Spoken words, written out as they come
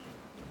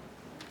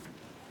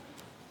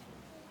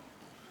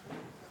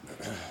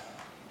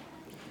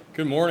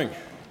Good morning.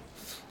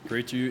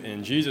 Greet you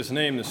in Jesus'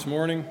 name this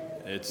morning.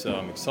 It's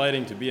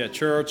exciting to be at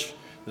church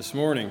this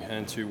morning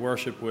and to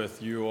worship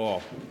with you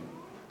all.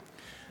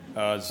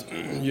 As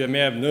you may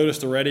have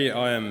noticed already,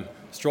 I am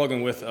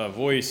struggling with a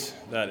voice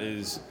that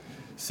is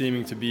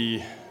seeming to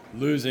be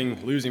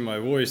losing my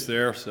voice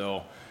there.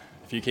 So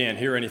if you can't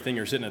hear anything,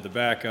 you're sitting at the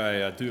back,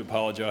 I do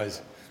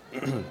apologize.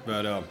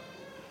 But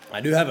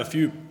I do have a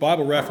few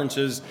Bible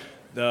references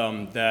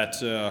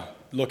that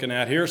looking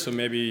at here, so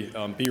maybe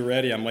be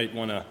ready.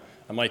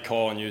 I might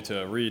call on you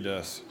to read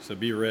us, so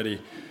be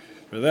ready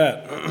for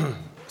that.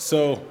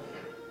 So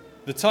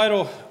the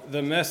title of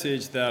the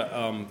message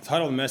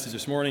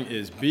this morning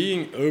is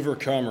Being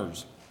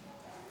Overcomers.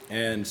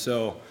 And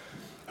so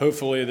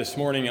hopefully this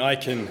morning I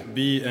can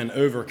be an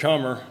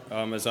overcomer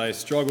as I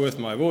struggle with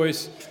my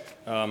voice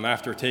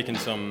after taking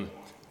some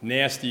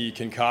nasty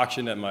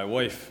concoction that my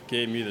wife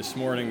gave me this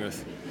morning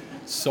with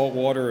salt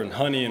water and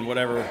honey and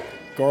whatever.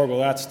 Gargle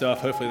that stuff.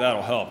 Hopefully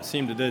that'll help. It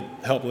seemed it did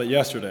help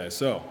yesterday.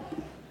 So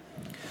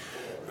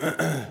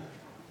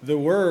the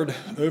word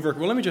over.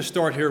 Well, let me just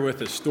start here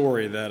with a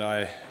story that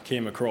I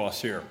came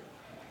across here.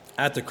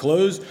 At the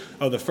close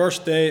of the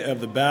first day of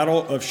the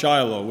Battle of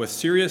Shiloh, with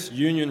serious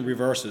Union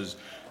reverses,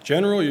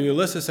 General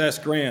Ulysses S.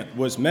 Grant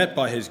was met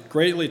by his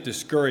greatly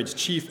discouraged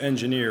chief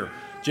engineer,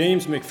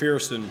 James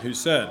McPherson, who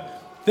said,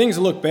 "Things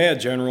look bad,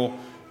 General.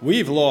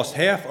 We've lost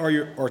half our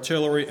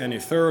artillery and a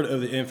third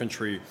of the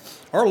infantry.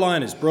 Our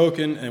line is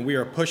broken, and we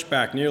are pushed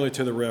back nearly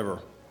to the river."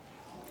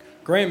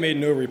 Grant made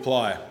no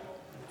reply,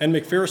 and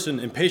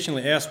McPherson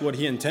impatiently asked what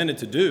he intended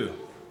to do.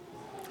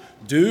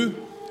 "Do?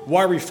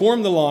 Why,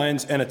 reform the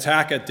lines and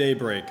attack at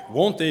daybreak.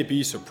 Won't they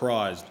be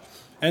surprised?"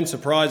 And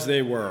surprised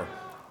they were.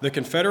 The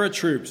Confederate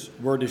troops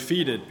were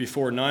defeated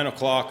before 9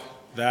 o'clock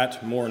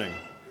that morning.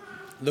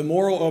 The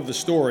moral of the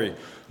story: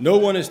 no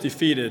one is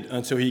defeated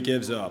until he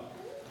gives up.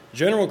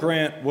 General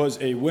Grant was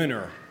a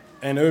winner,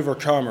 an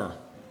overcomer,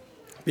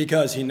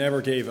 because he never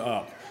gave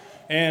up.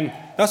 And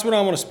that's what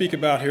I want to speak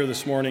about here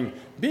this morning,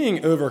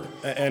 being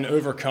an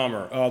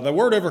overcomer. The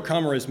word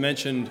overcomer is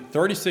mentioned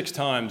 36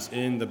 times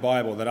in the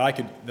Bible that I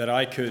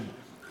could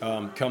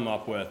come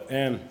up with.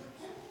 And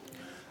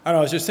I don't know,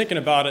 I was just thinking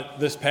about it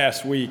this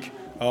past week,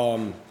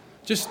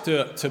 just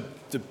to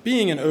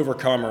being an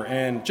overcomer,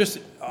 and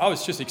I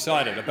was just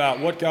excited about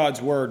what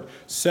God's Word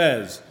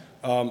says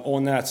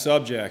on that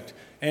subject.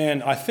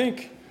 And I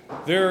think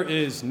there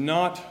is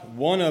not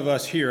one of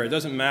us here, it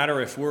doesn't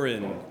matter if we're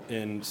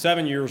in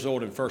 7 years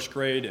old in first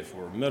grade, if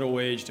we're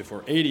middle-aged, if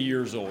we're 80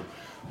 years old,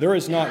 there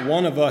is not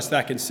one of us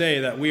that can say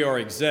that we are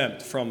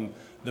exempt from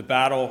the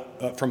battle,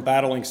 from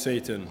battling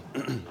Satan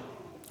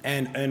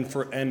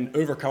and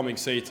overcoming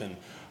Satan.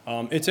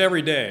 It's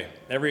every day,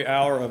 every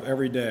hour of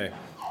every day.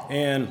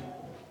 And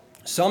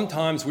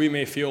sometimes we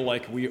may feel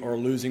like we are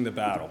losing the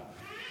battle.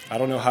 I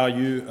don't know how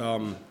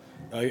you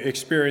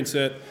experience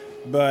it,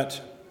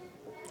 but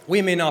we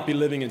may not be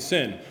living in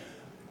sin,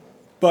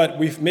 but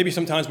maybe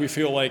sometimes we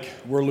feel like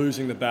we're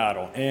losing the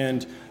battle.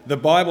 And the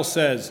Bible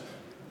says,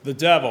 "The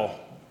devil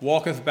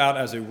walketh about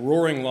as a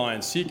roaring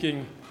lion,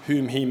 seeking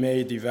whom he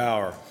may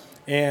devour."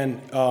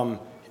 And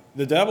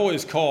the devil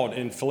is called,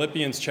 in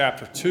Philippians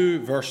chapter 2,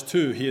 verse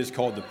 2, he is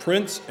called the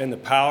prince and the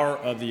power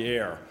of the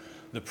air.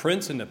 The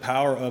prince and the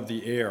power of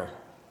the air.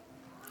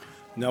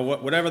 Now,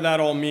 whatever that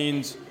all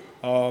means,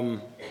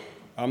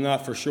 I'm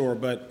not for sure,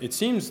 but it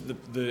seems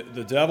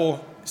the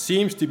devil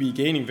seems to be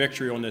gaining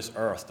victory on this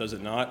earth, does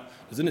it not?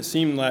 Doesn't it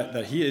seem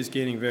that he is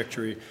gaining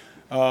victory?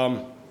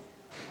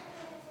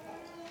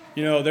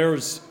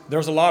 There's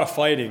a lot of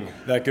fighting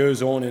that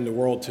goes on in the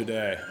world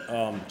today.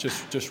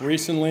 Just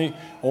recently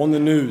on the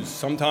news,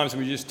 sometimes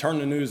we just turn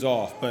the news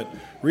off, but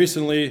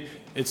recently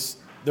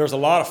there's a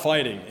lot of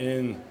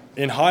fighting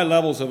in high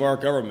levels of our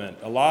government,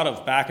 a lot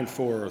of back and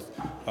forth,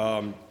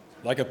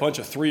 like a bunch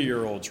of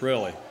 3-year-olds,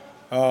 really.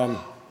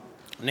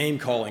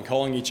 Name-calling,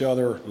 calling each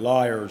other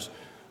liars,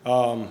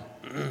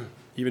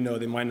 even though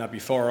they might not be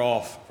far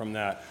off from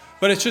that.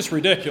 But it's just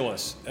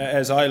ridiculous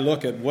as I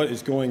look at what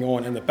is going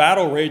on, and the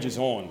battle rages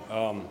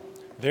on.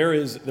 There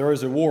is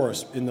a war.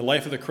 In the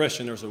life of the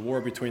Christian, there's a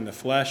war between the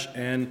flesh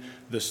and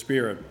the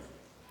spirit.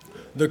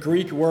 The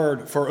Greek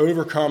word for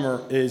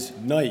overcomer is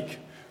Nike,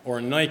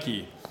 or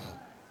Nike,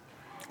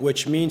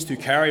 which means to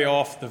carry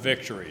off the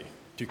victory,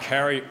 to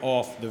carry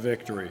off the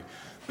victory.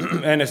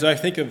 And as I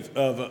think of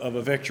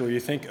a victory, you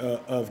think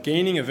of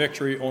gaining a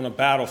victory on a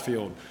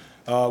battlefield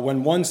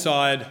when one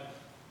side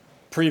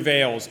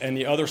prevails and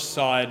the other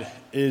side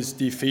is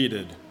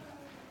defeated.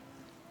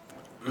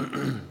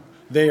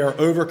 They are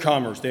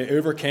overcomers. They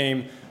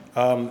overcame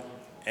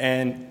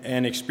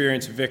and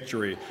experienced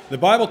victory. The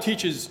Bible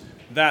teaches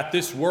that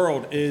this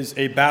world is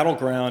a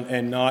battleground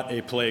and not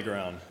a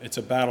playground. It's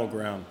a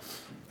battleground.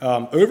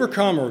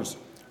 Overcomers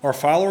are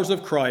followers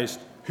of Christ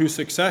who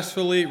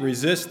successfully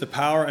resist the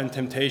power and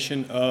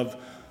temptation of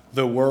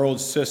the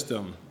world's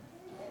system.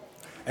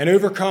 An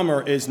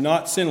overcomer is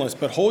not sinless,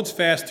 but holds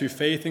fast to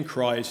faith in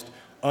Christ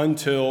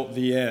until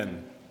the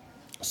end.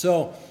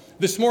 So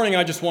this morning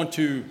I just want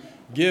to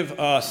give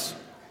us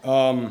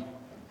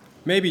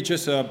maybe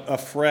just a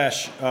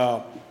fresh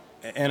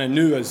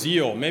a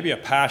zeal, maybe a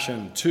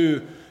passion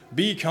to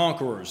be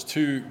conquerors,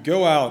 to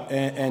go out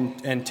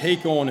and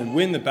take on and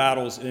win the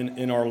battles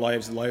in our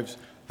lives,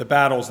 the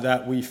battles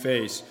that we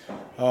face.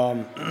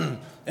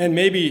 And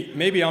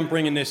maybe I'm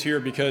bringing this here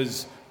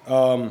because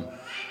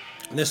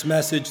this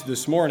message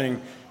this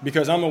morning,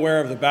 because I'm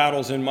aware of the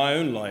battles in my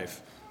own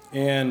life.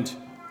 And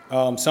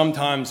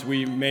sometimes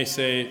we may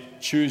say,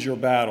 choose your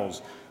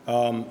battles.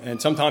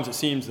 And sometimes it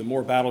seems the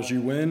more battles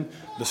you win,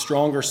 the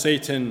stronger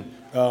Satan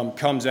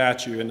comes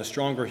at you and the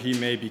stronger he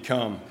may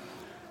become.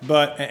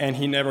 And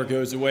he never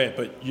goes away.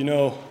 But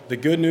the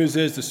good news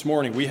is this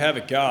morning we have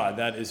a God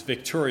that is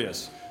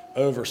victorious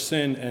over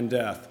sin and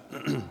death.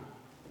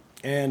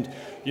 And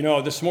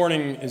this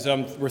morning is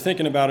we're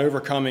thinking about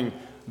overcoming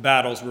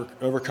battles, we're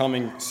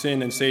overcoming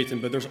sin and Satan,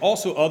 but there's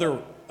also other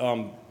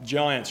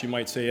giants, you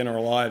might say, in our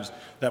lives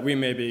that we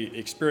may be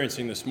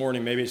experiencing this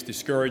morning. Maybe it's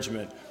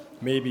discouragement,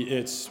 maybe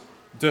it's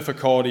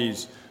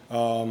difficulties,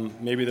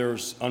 maybe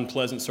there's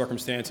unpleasant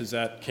circumstances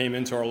that came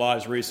into our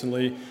lives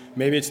recently,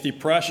 maybe it's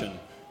depression,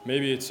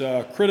 maybe it's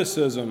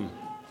criticism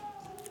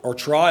or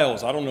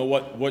trials. I don't know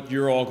what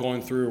you're all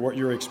going through or what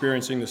you're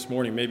experiencing this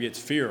morning. Maybe it's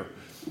fear,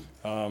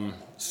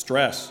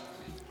 stress.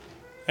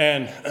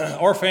 And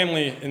our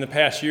family in the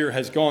past year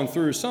has gone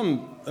through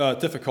some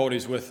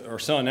difficulties with our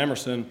son,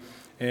 Emerson.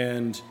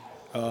 And,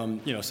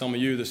 some of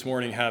you this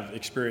morning have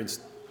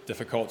experienced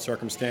difficult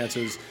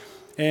circumstances.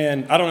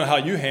 And I don't know how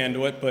you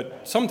handle it,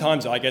 but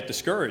sometimes I get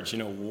discouraged.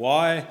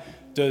 Why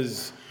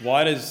does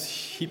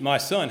my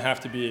son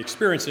have to be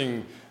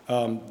experiencing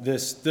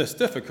this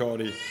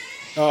difficulty?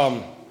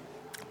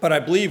 But I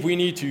believe we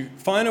need to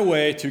find a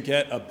way to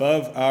get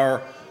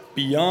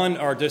beyond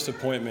our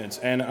disappointments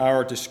and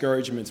our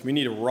discouragements. We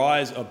need to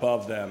rise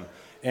above them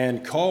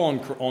and call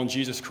on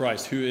Jesus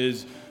Christ, who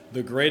is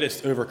the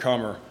greatest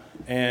overcomer,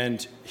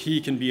 and he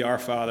can be our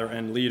Father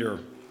and leader.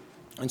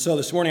 And so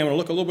this morning I'm going to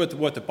look a little bit at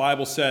what the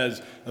Bible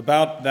says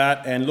about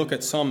that and look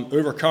at some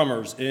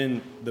overcomers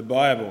in the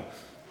Bible.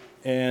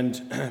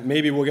 And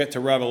maybe we'll get to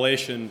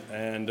Revelation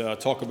and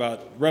talk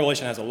about,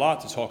 Revelation has a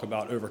lot to talk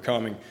about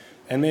overcoming.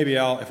 And maybe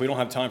if we don't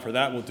have time for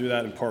that, we'll do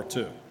that in part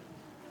 2.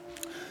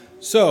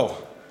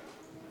 So,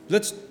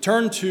 let's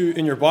turn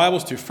in your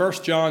Bibles to 1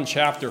 John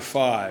chapter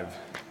 5.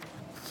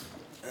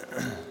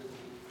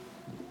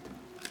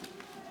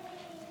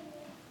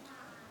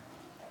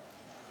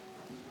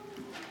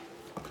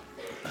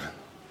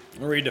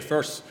 I'll read the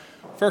first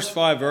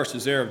 5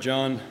 verses there of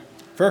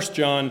 1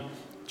 John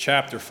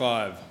chapter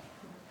 5.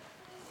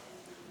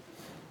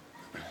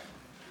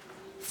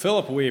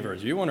 Philip Weaver,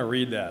 do you want to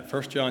read that?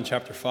 1 John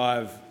chapter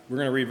 5. We're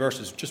going to read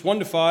verses just 1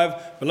 to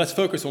 5, but let's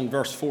focus on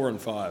verse 4 and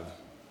 5.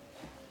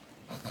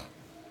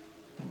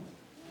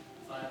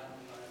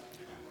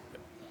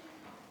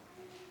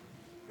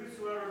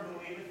 Whosoever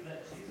believeth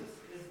that Jesus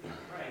is the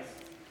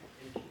Christ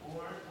is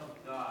born of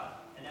God,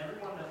 and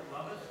everyone that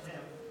loveth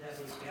him that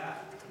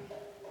begat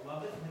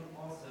loveth him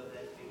also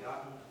that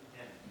begotten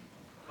him.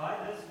 By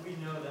this we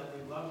know that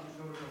we love the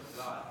children of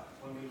God,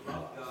 when we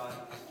love God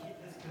and keep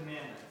his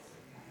commandments.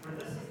 For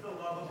this is the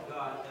love of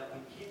God, that we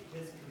keep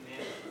his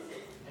commandments,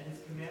 and his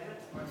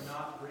commandments are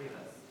not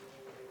grievous.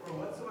 For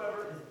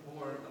whatsoever is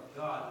born of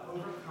God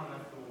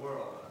overcometh the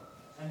world.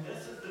 And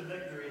this is the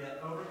victory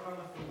that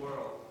overcometh the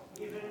world,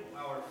 even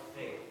our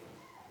faith.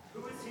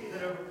 Who is he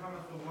that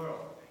overcometh the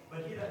world?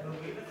 But he that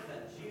believeth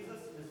that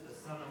Jesus is the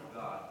Son of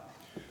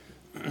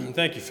God.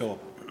 Thank you, Philip.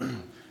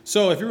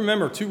 So if you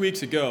remember 2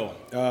 weeks ago,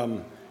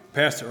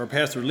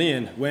 Pastor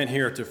Leon went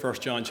here to 1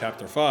 John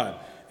chapter 5,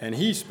 and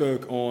he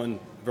spoke on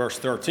verse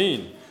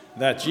 13,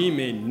 that ye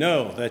may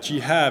know that ye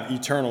have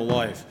eternal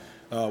life.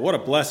 What a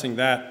blessing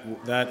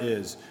that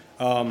is.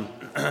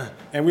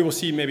 And we will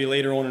see maybe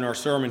later on in our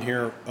sermon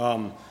here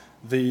some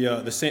of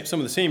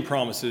the same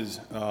promises.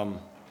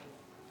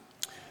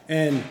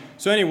 And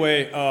so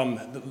anyway,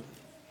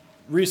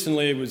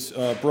 recently it was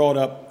brought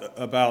up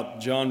about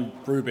John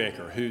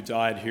Brubaker, who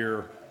died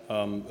here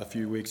a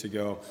few weeks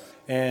ago.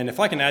 And if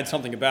I can add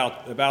something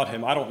about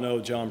him, I don't know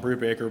John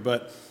Brubaker,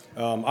 but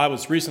I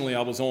was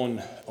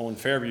on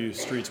Fairview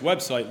Street's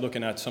website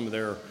looking at some of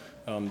their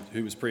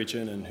who was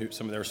preaching and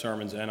some of their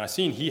sermons, and I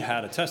seen he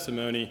had a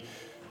testimony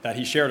that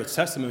he shared a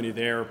testimony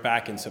there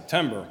back in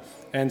September,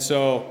 and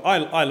so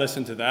I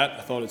listened to that.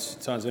 I thought it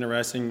sounds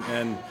interesting,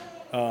 and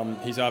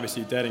he's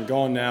obviously dead and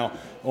gone now,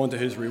 on to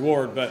his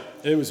reward. But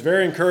it was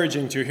very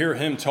encouraging to hear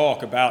him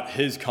talk about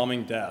his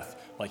coming death.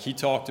 Like he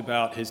talked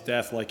about his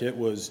death like it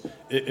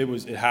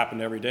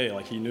happened every day.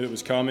 Like he knew it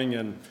was coming,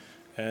 and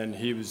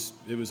it was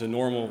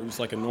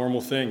like a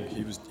normal thing.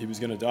 He was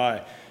going to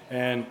die.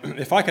 And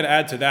if I could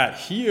add to that,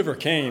 he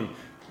overcame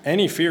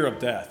any fear of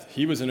death.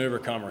 He was an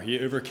overcomer. He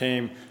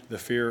overcame the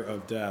fear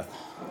of death.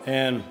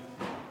 And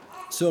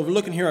so we're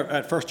looking here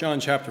at 1 John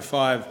chapter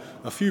 5,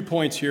 a few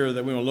points here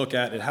that we want to look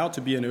at how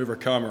to be an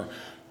overcomer.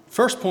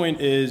 First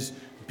point is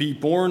be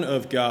born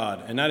of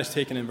God, and that is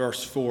taken in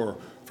verse 4.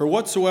 For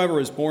whatsoever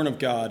is born of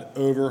God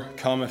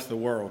overcometh the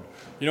world.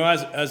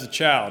 As a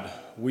child,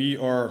 we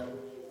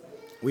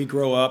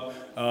grow up.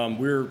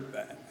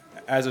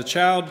 As a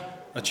child,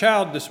 A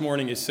child this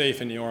morning is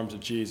safe in the arms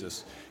of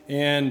Jesus.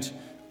 And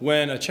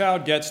when a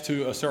child gets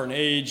to a certain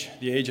age,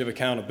 the age of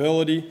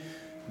accountability,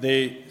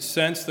 they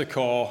sense the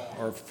call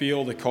or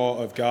feel the call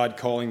of God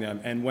calling them.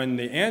 And when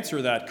they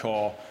answer that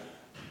call,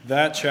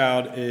 that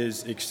child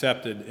is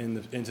accepted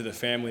into the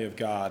family of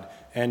God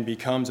and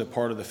becomes a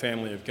part of the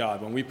family of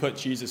God. When we put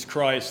Jesus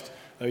Christ,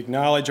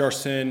 acknowledge our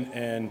sin,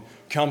 and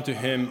come to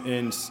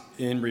him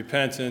in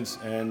repentance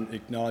and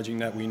acknowledging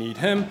that we need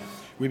him,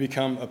 we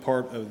become a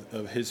part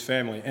of his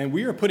family. And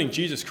we are putting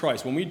Jesus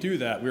Christ, when we do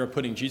that, we are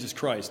putting Jesus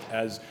Christ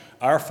as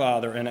our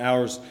Father and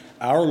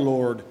our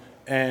Lord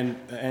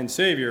and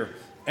Savior.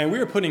 And we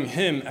are putting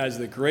him as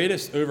the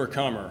greatest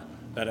overcomer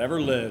that ever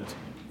lived.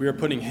 We are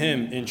putting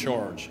him in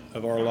charge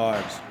of our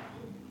lives.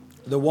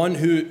 The one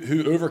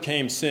who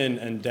overcame sin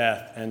and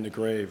death and the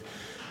grave.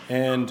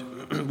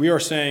 And we are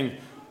saying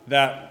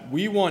that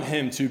we want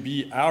him to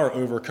be our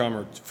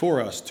overcomer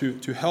for us,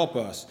 to help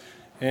us.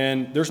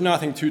 And there's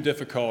nothing too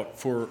difficult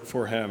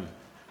for him.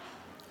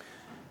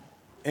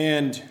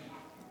 And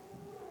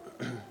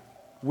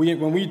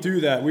when we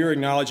do that, we are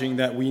acknowledging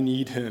that we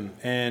need him,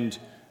 and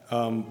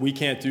we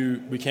can't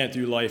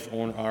do life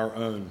on our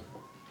own,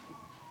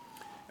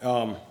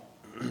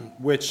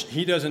 which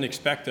he doesn't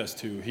expect us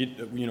to.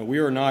 We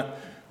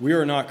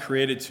are not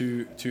created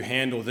to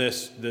handle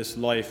this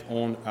life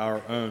on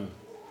our own.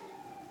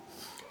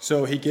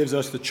 So he gives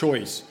us the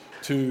choice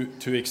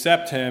to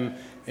accept him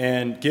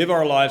and give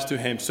our lives to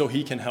him so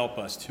he can help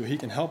us. He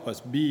can help us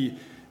be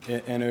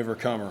an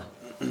overcomer.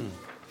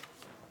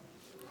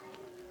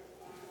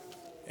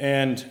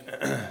 And,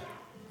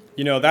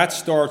 that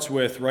starts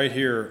with right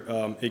here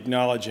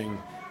acknowledging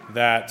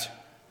that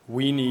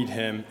we need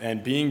him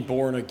and being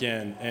born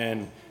again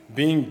and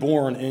being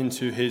born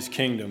into his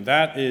kingdom.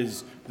 That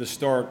is the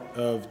start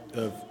of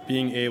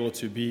being able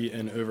to be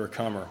an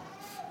overcomer.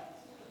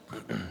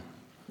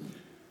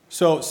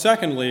 So,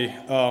 secondly,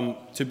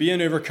 to be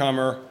an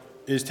overcomer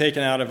is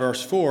taken out of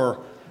verse 4,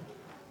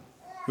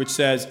 which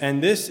says,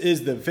 "And this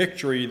is the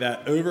victory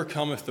that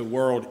overcometh the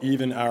world,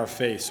 even our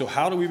faith." So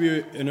how do we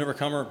be an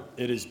overcomer?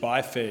 It is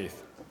by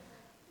faith.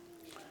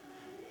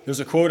 There's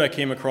a quote I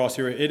came across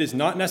here. "It is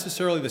not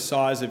necessarily the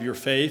size of your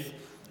faith,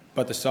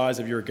 but the size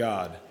of your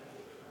God."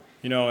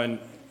 And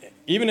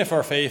even if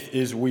our faith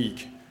is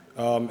weak,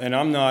 and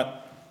I'm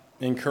not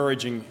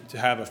encouraging to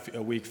have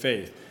a weak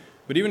faith,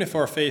 but even if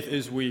our faith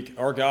is weak,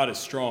 our God is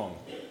strong.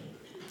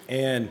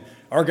 And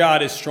our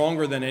God is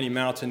stronger than any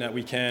mountain that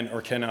we can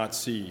or cannot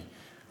see.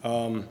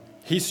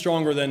 He's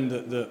stronger than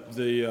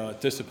the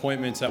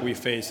disappointments that we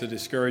face, the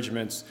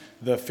discouragements,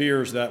 the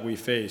fears that we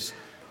face.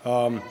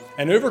 An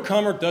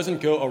overcomer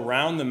doesn't go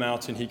around the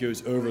mountain, he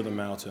goes over the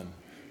mountain.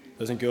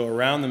 Doesn't go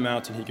around the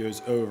mountain, he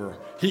goes over.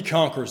 He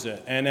conquers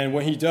it. And then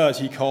when he does,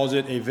 he calls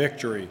it a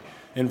victory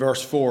in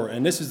verse 4.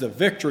 And this is the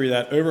victory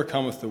that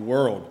overcometh the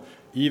world,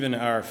 even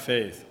our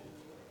faith.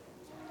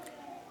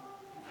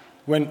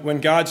 When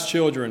God's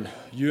children,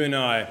 you and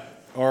I,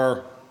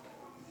 are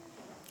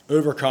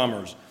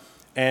overcomers,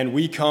 and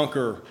we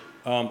conquer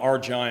our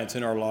giants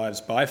in our lives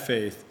by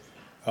faith,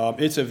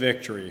 it's a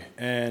victory.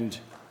 And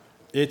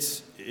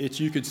it's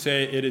you could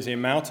say it is a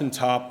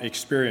mountaintop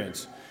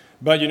experience.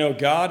 But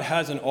God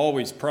hasn't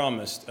always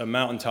promised a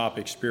mountaintop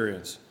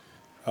experience.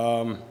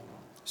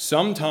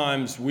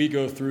 Sometimes we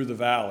go through the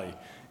valley.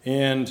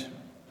 And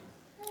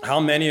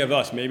how many of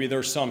us, maybe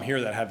there's some here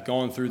that have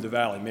gone through the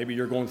valley. Maybe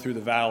you're going through the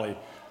valley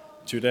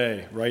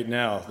today, right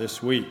now,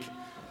 this week.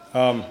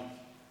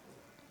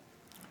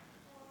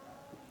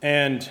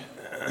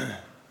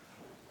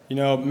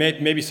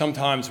 Maybe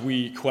sometimes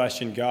we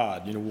question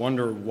God,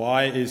 wonder,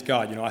 why is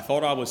God? I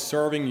thought I was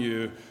serving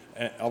you,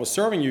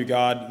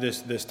 God,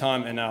 this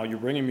time, and now you're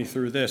bringing me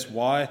through this.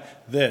 Why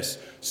this?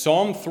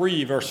 Psalm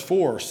 3, verse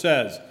 4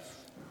 says,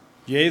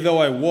 "Yea, though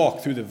I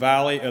walk through the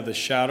valley of the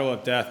shadow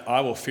of death,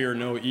 I will fear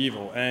no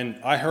evil." And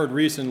I heard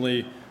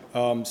recently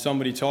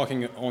somebody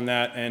talking on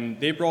that, and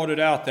they brought it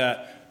out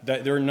that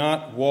they're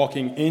not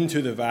walking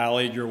into the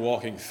valley, you're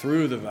walking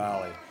through the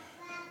valley.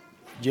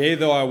 "Yea,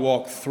 though I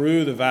walk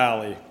through the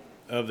valley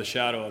of the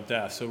shadow of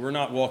death." So we're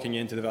not walking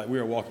into the valley, we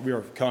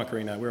are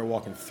conquering that, we are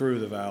walking through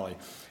the valley.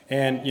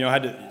 And I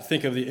had to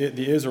think of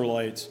the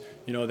Israelites.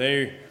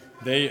 They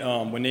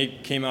when they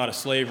came out of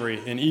slavery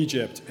in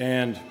Egypt,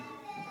 and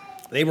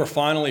they were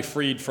finally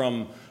freed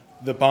from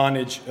the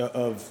bondage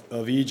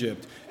of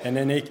Egypt, and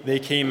then they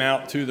came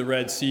out to the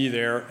Red Sea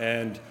there,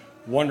 and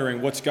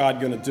wondering, what's God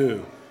going to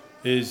do?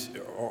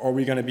 Are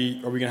we going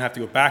to have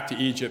to go back to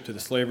Egypt, to the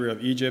slavery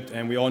of Egypt?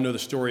 And we all know the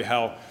story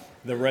how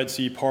the Red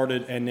Sea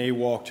parted and they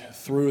walked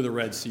through the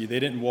Red Sea. They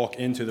didn't walk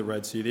into the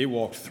Red Sea, they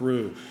walked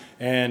through.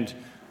 And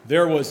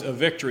there was a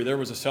victory, there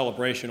was a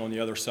celebration on the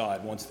other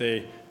side. Once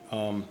they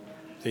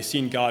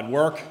seen God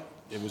work,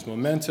 it was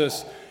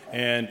momentous,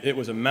 and it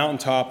was a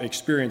mountaintop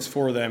experience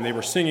for them. They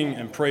were singing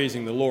and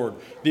praising the Lord.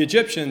 The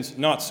Egyptians,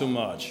 not so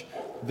much.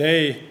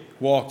 They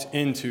walked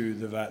into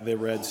the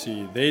Red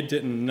Sea. They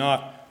did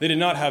not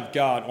have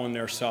God on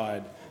their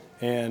side,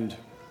 and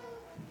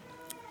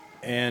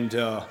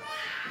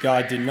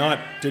God did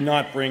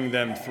not bring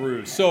them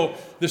through. So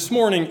this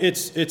morning,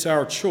 it's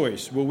our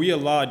choice. Will we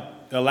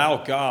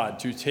allow God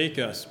to take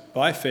us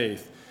by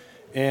faith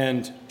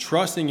and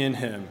trusting in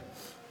Him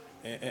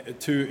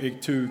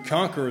to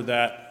conquer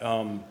that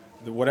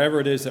whatever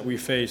it is that we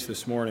face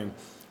this morning,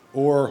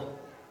 or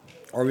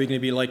are we going to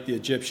be like the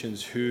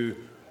Egyptians who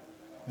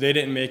they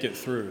didn't make it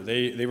through?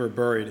 They were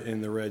buried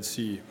in the Red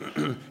Sea.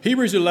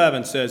 Hebrews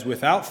 11 says,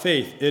 "Without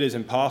faith, it is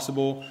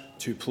impossible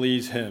to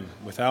please Him."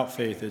 Without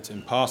faith, it's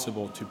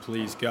impossible to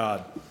please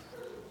God.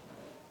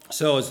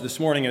 So this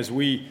morning, as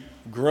we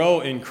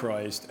grow in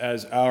Christ,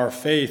 as our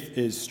faith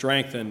is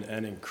strengthened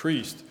and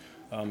increased,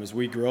 as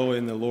we grow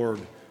in the Lord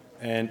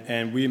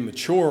and we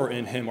mature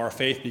in Him, our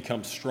faith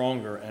becomes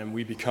stronger and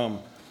we become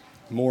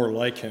more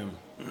like Him.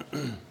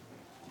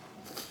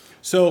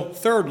 So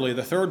thirdly,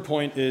 the third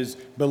point is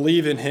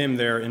believe in Him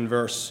there in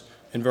verse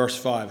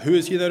 5. Who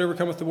is he that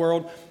overcometh the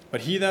world?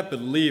 But he that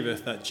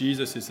believeth that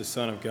Jesus is the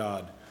Son of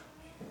God.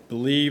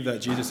 Believe that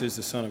Jesus is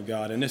the Son of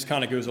God. And this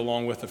kind of goes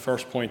along with the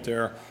first point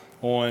there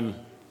on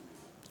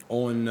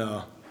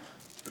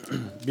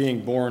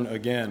being born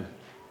again.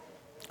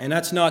 And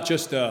that's not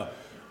just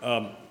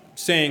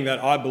saying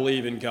that I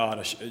believe in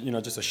God,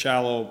 just a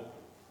shallow,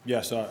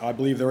 yes, I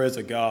believe there is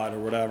a God or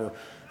whatever.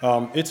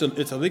 I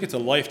think it's a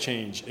life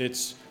change.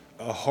 It's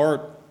a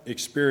heart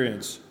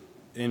experience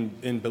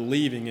in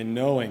believing and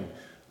knowing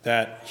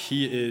that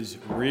He is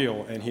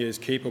real and He is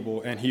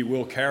capable and He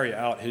will carry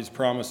out His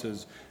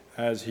promises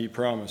as He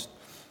promised.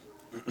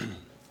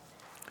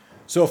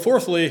 So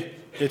fourthly,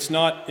 it's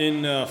not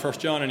in 1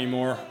 John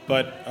anymore,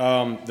 but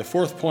the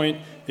fourth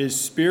point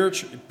is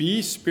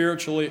be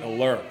spiritually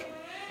alert.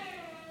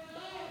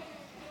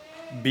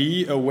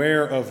 Be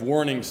aware of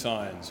warning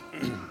signs.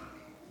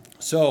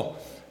 So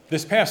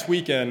this past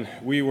weekend,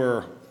 we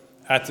were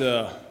at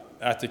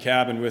the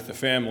cabin with the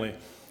family,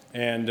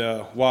 and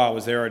while I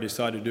was there, I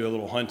decided to do a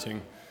little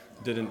hunting.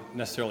 Didn't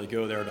necessarily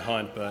go there to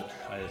hunt, but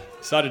I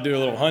decided to do a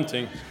little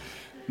hunting.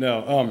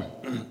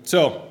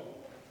 So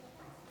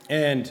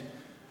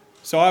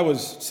I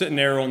was sitting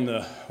there on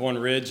the one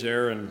ridge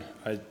there, and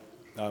it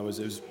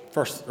was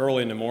first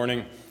early in the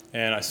morning,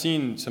 and I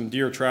seen some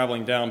deer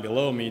traveling down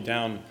below me,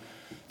 down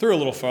through a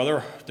little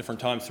further,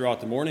 different times throughout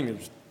the morning.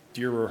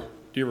 Deer were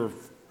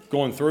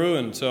going through,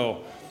 and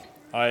so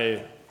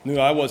I knew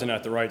I wasn't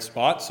at the right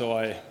spot, so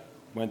I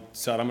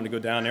decided I'm going to go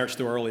down there. It's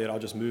still early, and I'll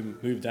just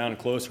move down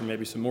closer.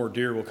 Maybe some more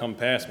deer will come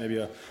past, maybe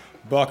a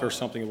buck or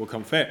something will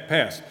come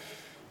past.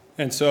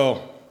 And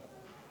so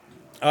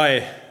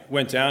I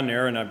went down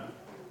there, and I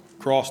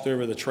crossed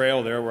over the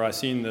trail there where I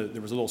seen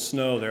there was a little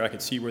snow there. I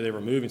could see where they were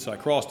moving, so I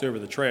crossed over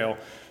the trail.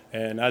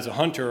 And as a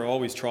hunter, I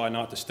always try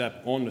not to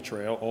step on the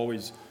trail,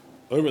 always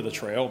over the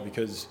trail,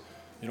 because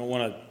you don't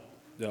want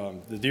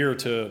the deer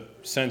to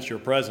sense your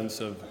presence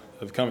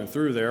of coming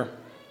through there.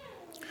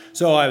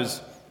 So I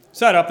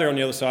sat up there on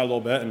the other side a little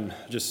bit and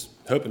just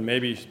hoping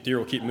maybe deer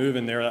will keep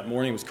moving there. That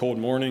morning, it was a cold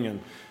morning,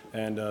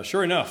 and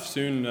sure enough,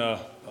 soon a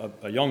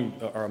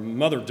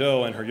mother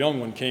doe and her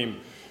young one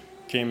came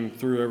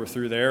over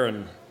through there,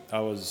 and I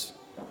was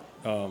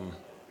hoping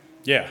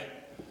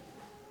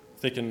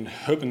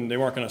they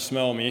weren't going to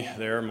smell me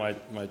there, my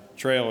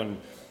trail, and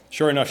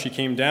sure enough, she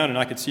came down, and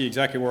I could see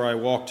exactly where I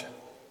walked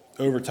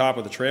over top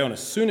of the trail, and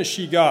as soon as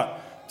she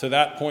got to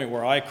that point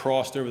where I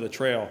crossed over the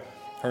trail,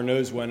 her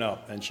nose went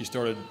up, and she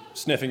started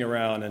sniffing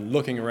around and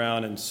looking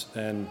around,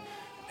 and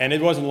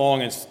it wasn't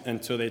long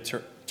until they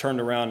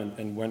turned around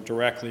and went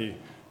directly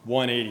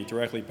 180,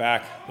 directly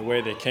back the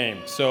way they came.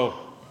 So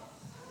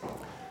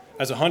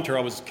as a hunter,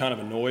 I was kind of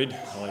annoyed.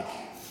 I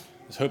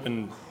was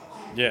hoping,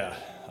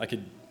 I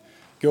could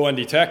go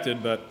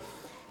undetected, but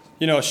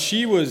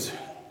she was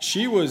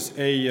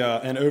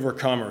an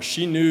overcomer.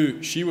 She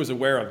knew, she was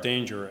aware of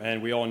danger,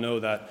 and we all know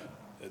that.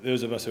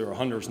 Those of us who are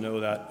hunters know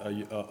that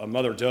a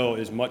mother doe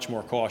is much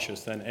more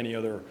cautious than any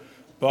other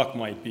buck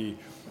might be.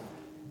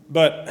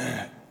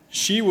 But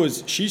she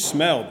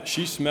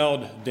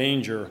smelled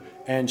danger,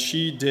 and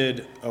she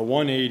did a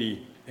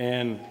 180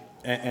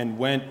 and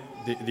went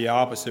the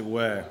opposite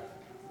way.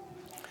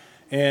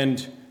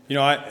 And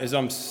as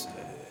I'm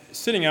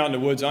sitting out in the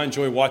woods, I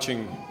enjoy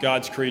watching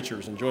God's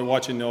creatures, enjoy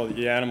watching all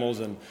the animals,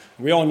 and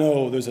we all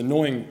know those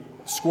annoying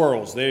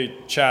squirrels. They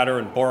chatter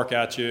and bark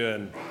at you,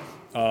 and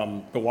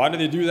but why do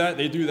they do that?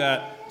 They do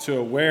that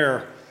to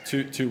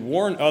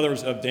warn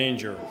others of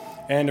danger.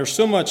 And there's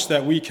so much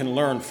that we can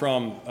learn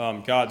from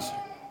God's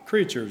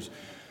creatures.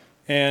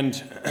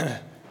 And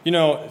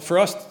for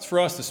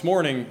us this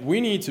morning,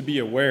 we need to be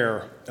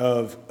aware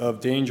of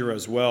danger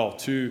as well,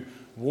 to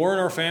warn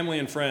our family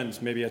and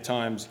friends maybe at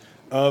times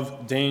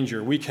of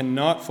danger. We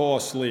cannot fall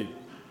asleep.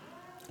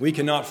 We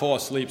cannot fall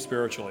asleep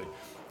spiritually.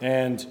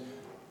 And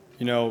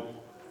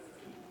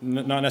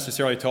not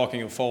necessarily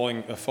talking of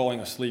falling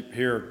asleep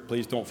here.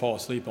 Please don't fall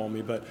asleep on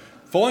me. But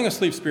falling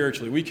asleep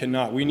spiritually, we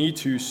cannot. We need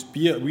to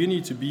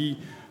be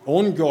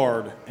on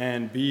guard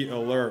and be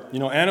alert.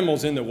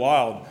 Animals in the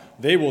wild,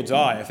 they will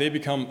die if they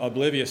become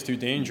oblivious to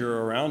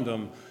danger around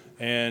them,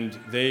 and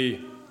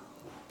they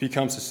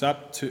become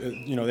susceptible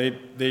to.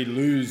 They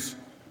lose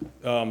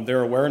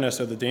their awareness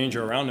of the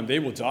danger around them, they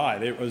will die.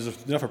 There's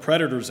enough of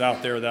predators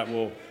out there that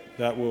will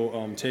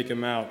take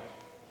them out.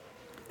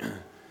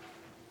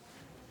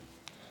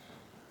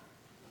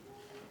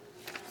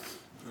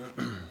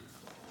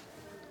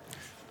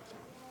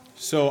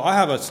 So I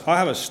have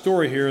a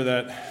story here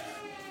that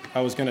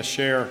I was going to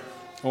share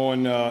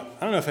on. I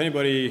don't know if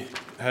anybody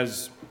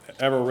has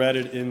ever read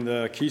it in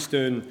the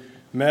Keystone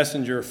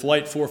Messenger,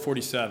 Flight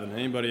 447.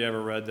 Anybody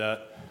ever read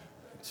that?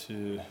 Or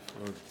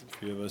a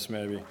few of us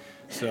maybe.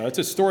 So it's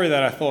a story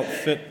that I thought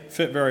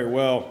fit very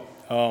well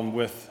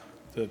with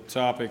the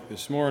topic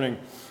this morning.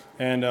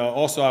 And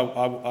also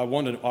I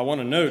want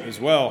to note as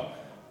well,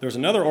 there's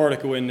another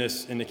article in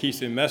the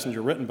Keystone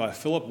Messenger written by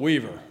Philip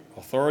Weaver,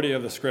 authority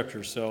of the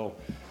Scriptures. So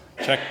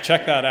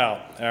check that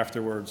out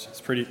afterwards. It's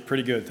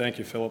pretty good. Thank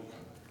you, Philip,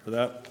 for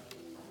that.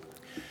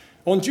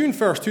 On June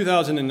 1st,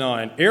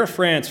 2009, Air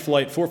France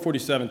Flight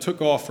 447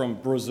 took off from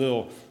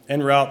Brazil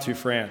en route to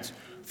France.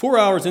 4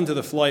 hours into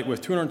the flight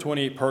with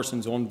 228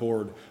 persons on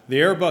board, the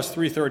Airbus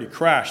 330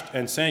 crashed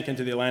and sank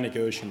into the Atlantic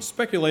Ocean.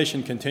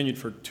 Speculation continued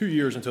for 2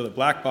 years until the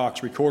black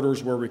box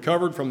recorders were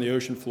recovered from the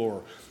ocean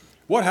floor.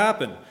 What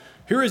happened?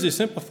 Here is a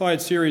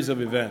simplified series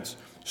of events.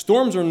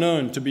 Storms are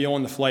known to be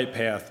on the flight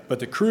path, but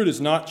the crew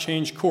does not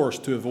change course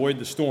to avoid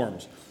the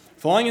storms.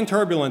 Flying in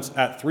turbulence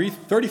at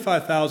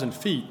 35,000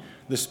 feet,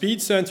 the speed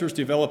sensors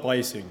develop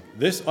icing.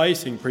 This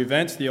icing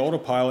prevents the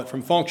autopilot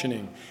from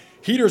functioning.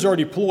 Heaters are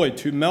deployed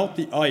to melt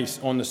the ice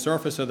on the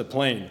surface of the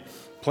plane.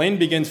 Plane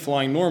begins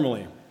flying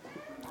normally.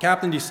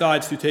 Captain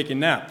decides to take a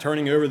nap,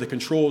 turning over the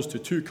controls to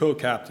 2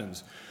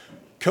 co-captains.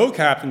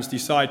 Co-captains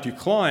decide to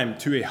climb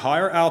to a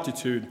higher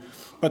altitude,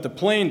 but the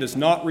plane does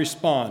not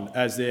respond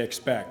as they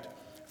expect.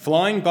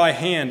 Flying by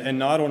hand and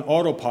not on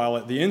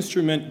autopilot, the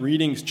instrument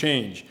readings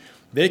change.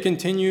 They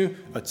continue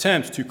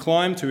attempts to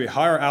climb to a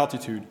higher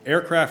altitude.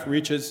 Aircraft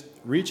reaches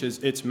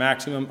its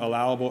maximum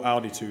allowable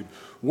altitude.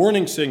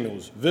 Warning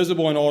signals,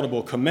 visible and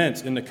audible,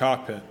 commence in the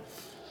cockpit.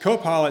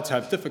 Co-pilots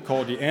have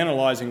difficulty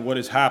analyzing what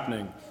is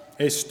happening.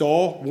 A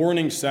stall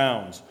warning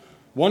sounds.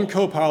 One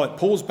co-pilot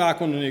pulls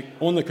back on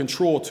the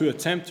control to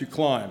attempt to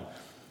climb.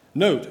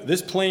 Note,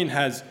 this plane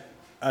has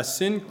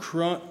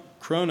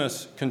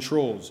asynchronous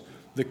controls.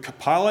 The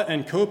pilot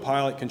and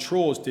co-pilot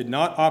controls did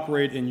not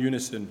operate in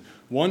unison.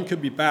 One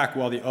could be back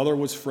while the other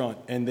was front,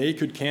 and they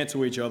could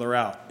cancel each other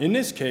out. In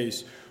this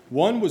case,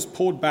 one was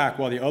pulled back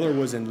while the other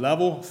was in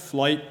level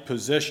flight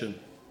position.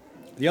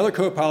 The other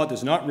co-pilot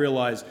does not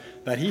realize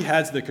that he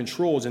has the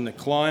controls in the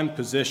climb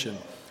position.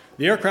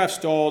 The aircraft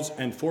stalls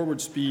and forward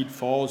speed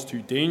falls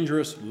to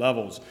dangerous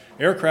levels.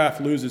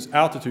 Aircraft loses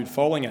altitude,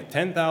 falling at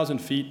 10,000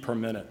 feet per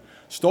minute.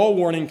 Stall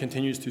warning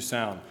continues to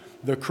sound.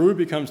 The crew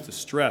becomes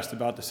distressed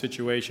about the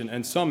situation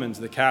and summons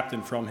the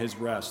captain from his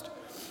rest.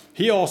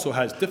 He also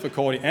has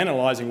difficulty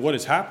analyzing what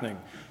is happening.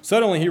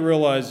 Suddenly he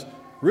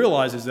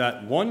realizes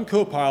that one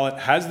co-pilot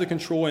has the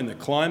control in the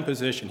climb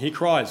position. He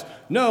cries,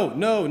 "No,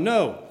 no,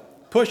 no,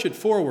 push it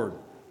forward."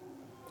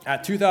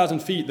 At 2,000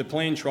 feet, the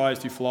plane tries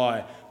to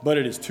fly, but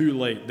it is too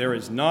late. There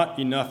is not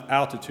enough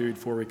altitude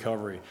for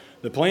recovery.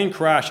 The plane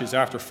crashes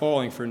after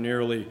falling for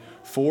nearly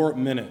 4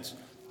 minutes.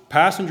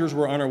 Passengers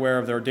were unaware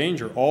of their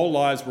danger. All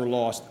lives were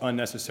lost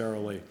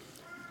unnecessarily.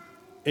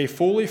 A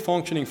fully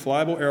functioning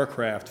flyable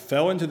aircraft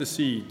fell into the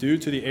sea due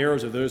to the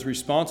errors of those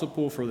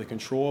responsible for the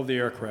control of the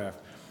aircraft.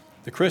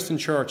 The Christian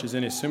church is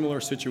in a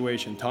similar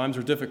situation. Times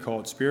are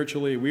difficult.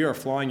 Spiritually, we are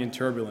flying in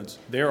turbulence.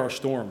 There are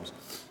storms.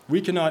 We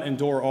cannot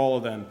endure all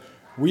of them.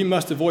 We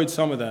must avoid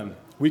some of them.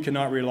 We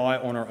cannot rely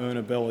on our own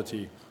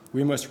ability.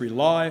 We must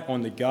rely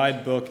on the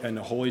guidebook and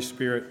the Holy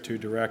Spirit to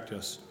direct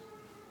us.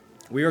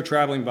 We are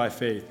traveling by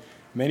faith.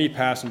 Many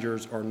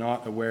passengers are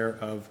not aware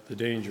of the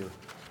danger.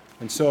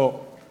 And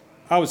so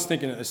I was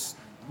thinking,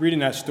 reading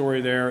that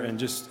story there and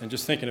just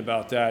thinking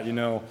about that,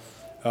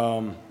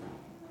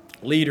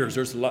 leaders,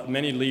 there's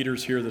many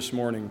leaders here this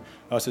morning.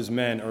 Us as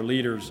men are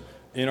leaders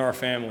in our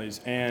families.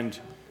 And,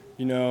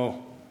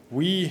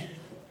 we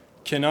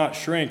cannot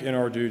shrink in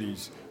our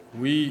duties.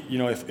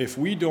 If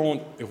we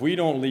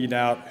don't lead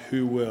out,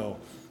 who will?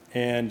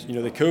 And,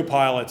 the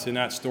co-pilots in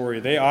that story,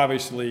 they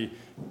obviously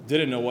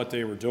didn't know what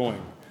they were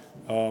doing.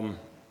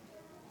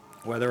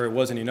 Whether it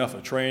wasn't enough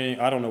of training,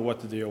 I don't know what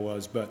the deal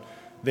was, but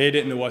they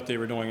didn't know what they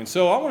were doing. And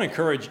so I want to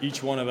encourage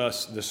each one of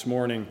us this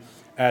morning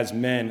as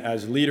men,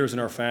 as leaders in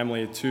our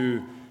family,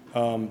 to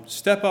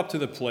step up to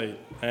the plate.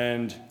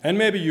 And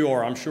maybe you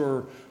are. I'm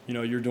sure,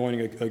 you're doing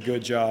a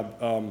good job.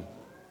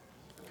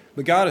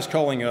 But God is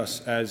calling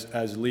us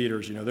as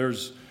leaders.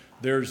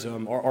 There's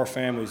our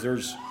families,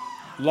 there's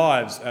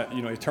lives,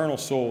 eternal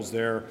souls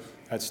there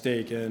at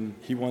stake. And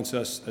He wants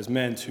us as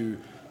men to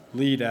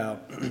lead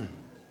out.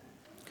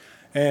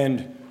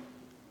 And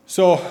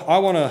so I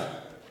want to,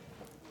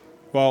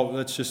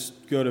 let's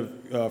just go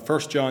to 1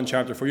 John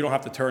chapter 4. You don't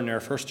have to turn there.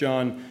 1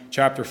 John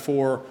chapter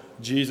 4,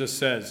 Jesus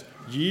says,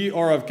 "Ye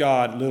are of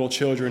God, little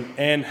children,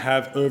 and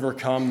have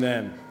overcome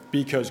them,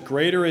 because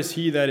greater is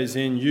He that is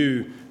in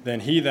you than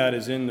he that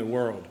is in the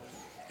world."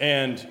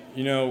 And,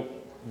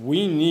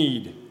 we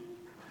need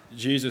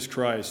Jesus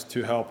Christ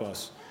to help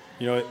us.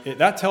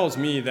 That tells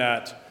me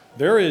that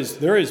there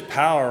is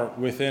power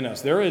within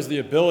us. There is the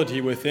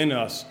ability within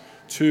us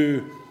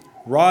to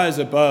rise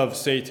above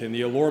Satan,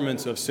 the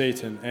allurements of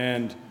Satan,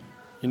 and,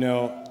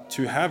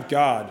 to have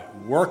God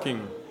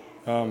working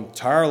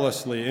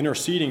tirelessly,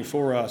 interceding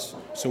for us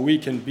so we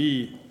can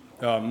be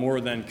more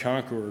than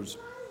conquerors.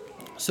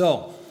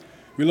 So,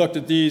 we looked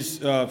at these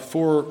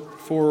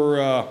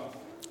four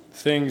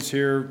things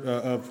here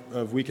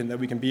that we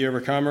can be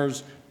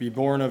overcomers, be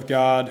born of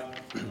God,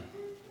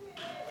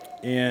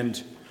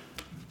 and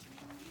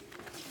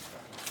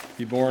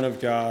be born of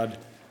God,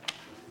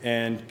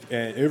 and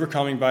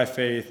overcoming by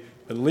faith,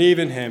 believe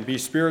in Him, be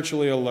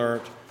spiritually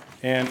alert,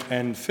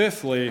 and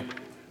fifthly,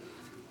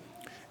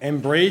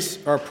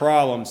 embrace our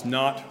problems,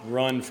 not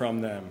run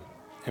from them.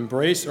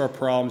 Embrace our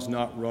problems,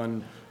 not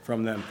run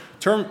from them.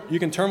 You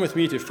can turn with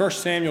me to 1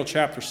 Samuel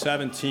chapter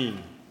 17.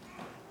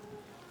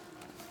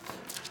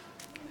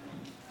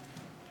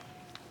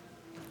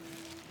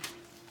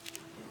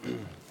 I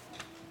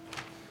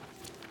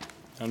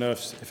don't know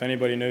if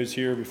anybody knows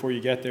here before you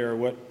get there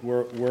where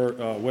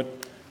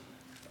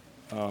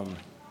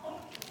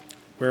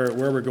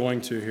we're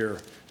going to here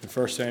in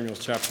 1 Samuel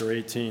chapter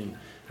 18.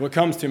 What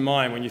comes to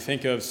mind when you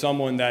think of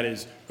someone that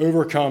is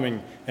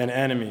overcoming an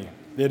enemy?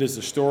 It is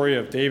the story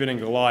of David and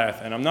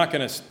Goliath, and I'm not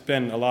going to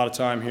spend a lot of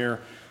time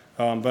here,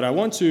 but I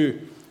want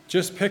to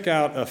just pick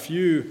out a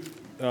few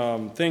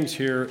things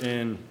here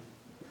in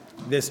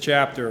this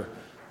chapter.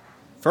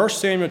 1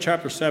 Samuel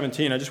chapter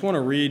 17, I just want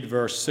to read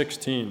verse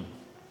 16.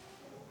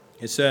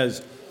 It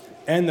says,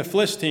 "And the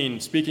Philistine,"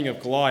 speaking of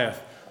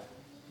Goliath,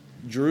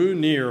 "drew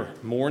near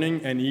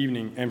morning and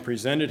evening and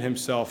presented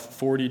himself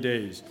 40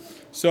 days."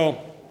 So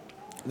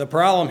the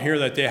problem here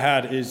that they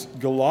had is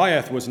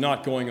Goliath was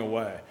not going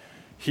away.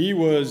 He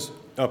was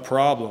a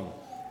problem.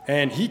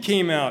 And he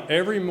came out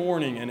every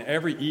morning and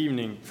every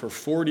evening for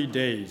 40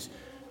 days.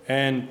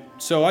 And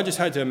so I just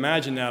had to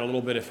imagine that a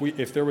little bit.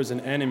 If there was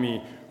an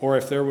enemy, or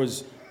if there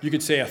was, you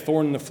could say, a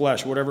thorn in the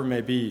flesh, whatever it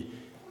may be,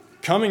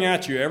 coming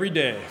at you every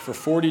day for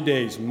 40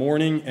 days,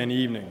 morning and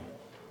evening.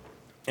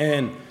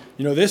 And,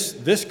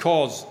 this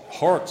caused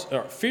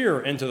fear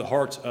into the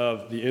hearts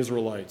of the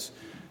Israelites.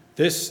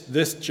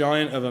 This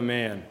giant of a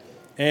man.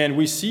 And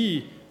we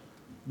see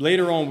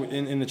later on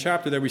in the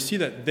chapter that we see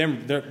that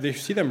they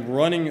see them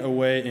running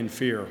away in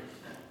fear.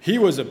 He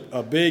was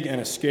a big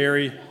and a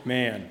scary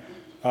man.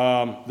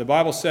 The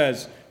Bible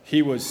says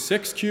he was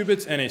 6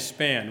 cubits and a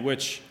span,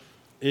 which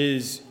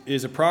is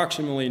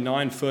approximately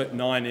 9 foot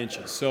 9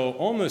 inches, so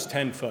almost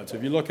 10 foot. So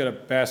if you look at a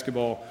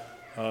basketball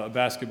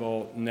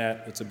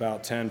net, it's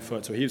about 10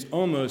 foot. So he was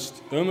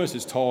almost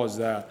as tall as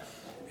that.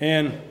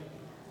 And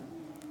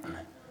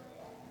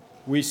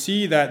we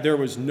see that there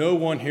was no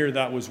one here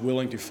that was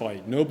willing to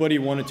fight. Nobody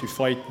wanted to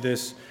fight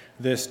this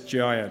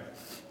giant.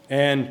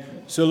 And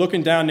so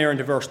looking down there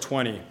into verse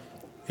 20,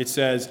 it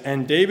says,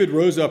 "And David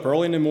rose up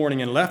early in the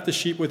morning and left the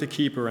sheep with the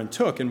keeper, and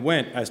took and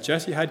went as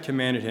Jesse had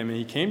commanded him. And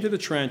he came to the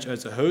trench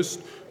as the host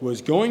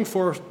was going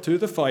forth to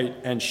the fight,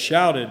 and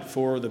shouted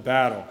for the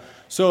battle."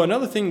 So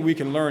another thing we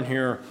can learn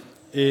here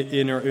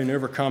in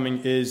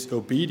overcoming is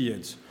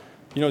obedience.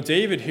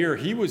 David here,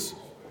 he was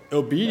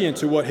obedient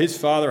to what his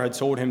father had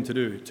told him to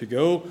do, to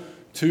go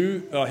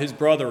to his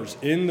brothers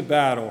in the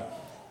battle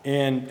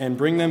and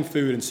bring them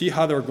food and see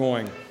how they're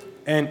going.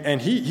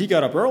 And he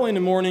got up early in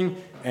the morning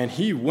and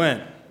he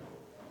went.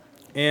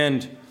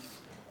 And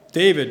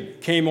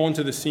David came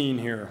onto the scene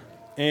here.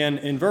 And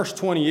in verse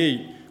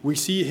 28, we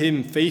see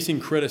him facing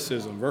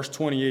criticism. Verse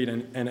 28,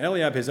 "And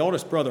Eliab, his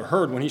eldest brother,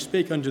 heard when he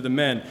spake unto the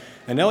men.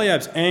 And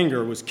Eliab's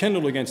anger was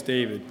kindled against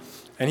David.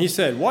 And he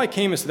said, Why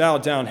camest thou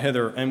down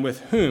hither? And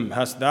with whom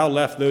hast thou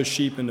left those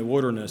sheep in the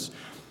wilderness?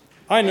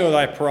 I know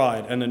thy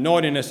pride and the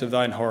naughtiness of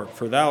thine heart,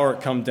 for thou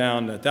art come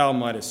down that thou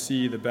mightest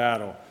see the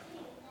battle."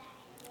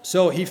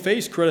 So he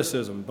faced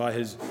criticism by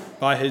his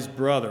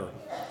brother,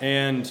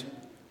 and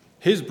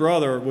his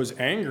brother was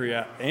angry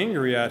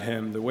at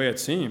him, the way it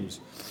seems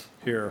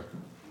here.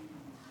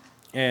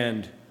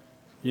 And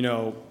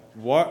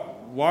why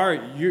are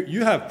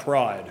you have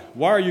pride?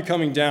 Why are you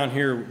coming down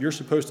here? You're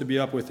supposed to be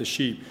up with the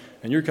sheep,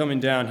 and you're coming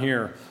down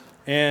here.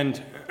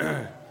 And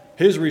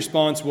his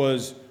response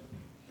was,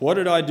 "What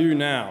did I do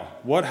now?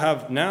 What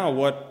have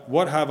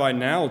I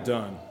now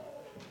done?"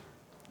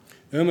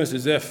 Almost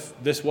as if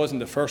this wasn't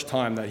the first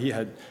time that he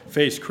had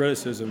faced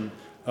criticism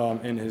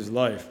in his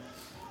life.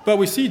 But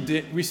we see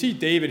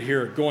David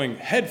here going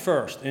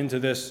headfirst into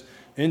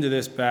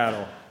this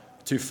battle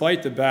to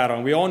fight the battle.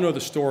 And we all know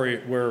the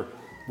story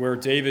where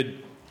David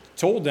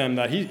told them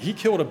that he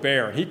killed a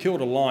bear, he killed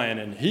a lion,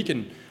 and he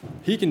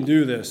can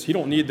do this. He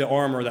don't need the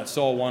armor that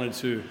Saul wanted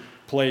to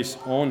place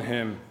on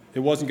him. It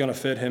wasn't going to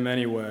fit him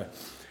anyway.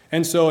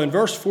 And so in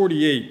verse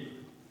 48,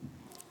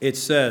 it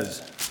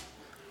says,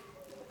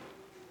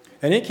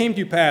 "And it came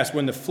to pass,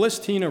 when the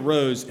Philistine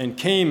arose and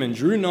came and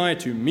drew nigh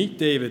to meet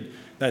David,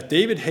 that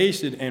David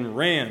hasted and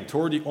ran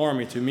toward the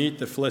army to meet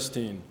the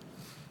Philistine.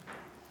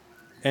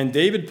 And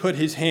David put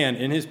his hand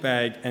in his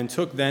bag, and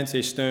took thence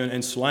a stone,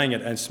 and slang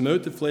it, and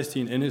smote the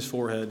Philistine in his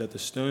forehead, that the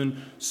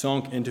stone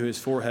sunk into his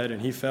forehead,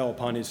 and he fell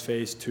upon his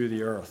face to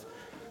the earth."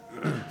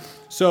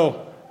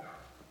 So,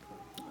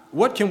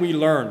 what can we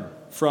learn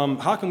from,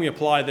 how can we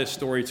apply this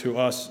story to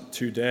us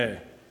today?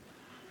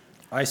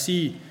 I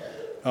see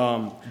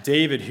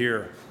David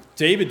here.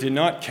 David did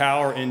not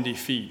cower in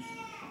defeat,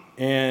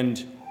 and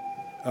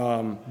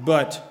in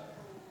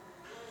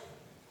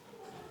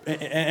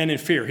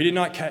fear. He did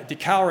not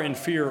cower in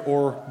fear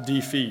or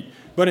defeat,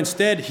 but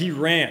instead he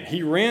ran.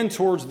 He ran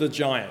towards the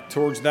giant,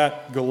 towards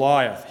that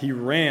Goliath. He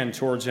ran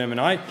towards him, and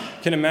I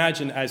can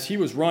imagine as he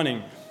was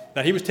running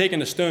that he was taking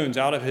the stones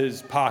out of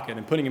his pocket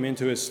and putting them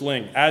into his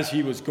sling as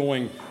he was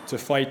going to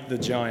fight the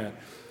giant.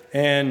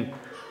 And,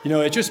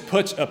 it just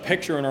puts a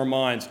picture in our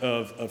minds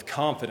of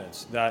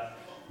confidence that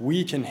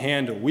we can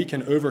handle, we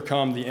can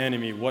overcome the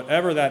enemy,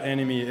 whatever that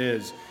enemy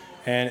is.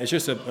 And it's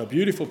just a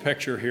beautiful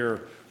picture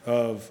here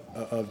of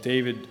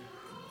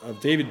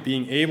David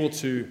being able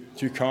to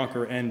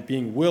conquer and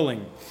being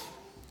willing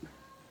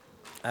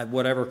at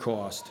whatever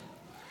cost.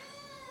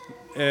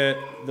 The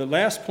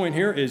last point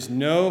here is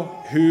know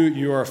who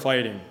you are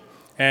fighting.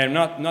 And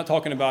I'm not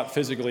talking about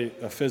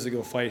a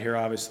physical fight here,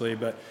 obviously,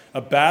 but a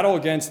battle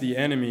against the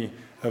enemy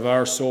of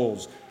our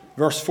souls.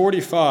 Verse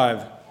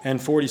 45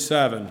 and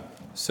 47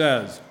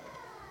 says,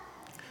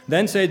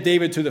 "Then said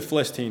David to the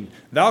Philistine,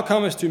 Thou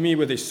comest to me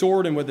with a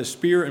sword and with a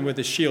spear and with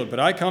a shield, but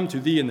I come to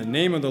thee in the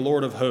name of the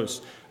Lord of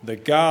hosts, the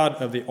God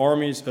of the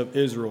armies of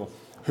Israel,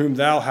 whom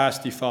thou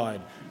hast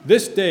defied.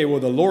 This day will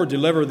the Lord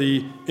deliver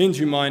thee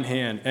into mine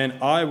hand, and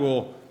I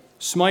will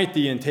smite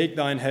thee and take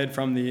thine head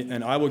from thee,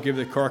 and I will give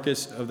the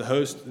carcass of the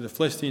host of the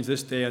Philistines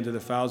this day unto the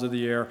fowls of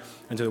the air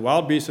and to the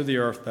wild beasts of the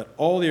earth, that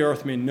all the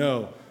earth may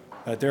know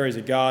that there is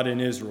a God in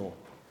Israel.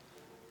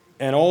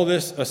 And all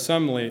this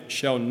assembly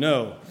shall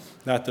know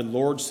that the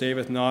Lord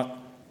saveth not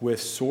with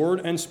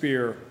sword and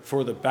spear,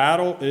 for the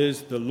battle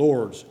is the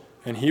Lord's,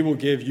 and he will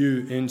give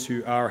you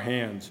into our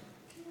hands."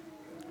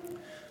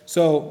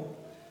 So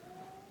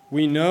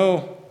we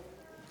know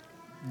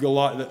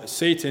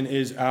Satan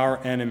is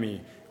our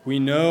enemy. We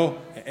know,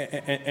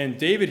 and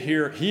David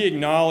here, he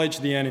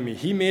acknowledged the enemy.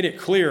 He made it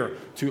clear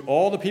to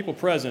all the people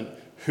present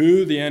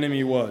who the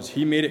enemy was.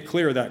 He made it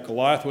clear that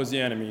Goliath was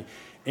the enemy,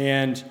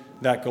 and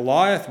that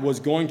Goliath was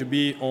going to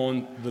be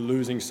on the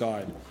losing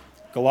side.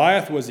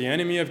 Goliath was the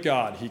enemy of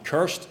God. He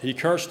cursed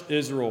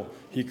Israel.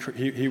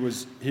 He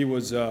was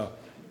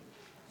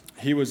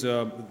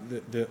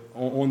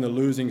on the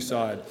losing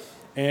side,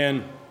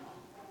 and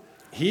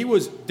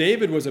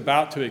David was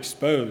about to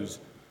expose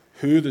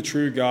who the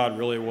true God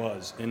really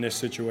was in this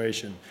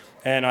situation.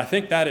 And I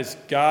think that is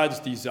God's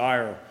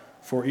desire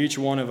for each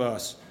one of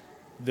us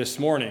this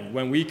morning.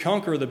 When we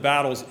conquer the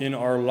battles in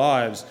our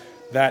lives,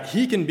 that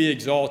he can be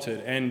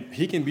exalted and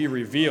he can be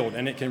revealed,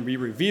 and it can be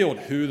revealed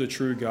who the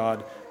true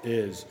God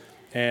is.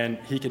 And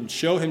he can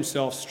show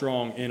himself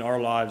strong in our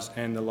lives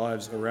and the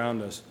lives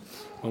around us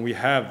when we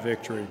have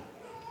victory.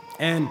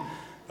 And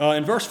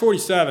in verse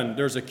 47,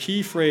 there's a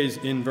key phrase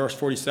in verse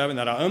 47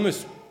 that I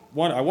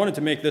wanted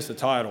to make this a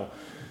title,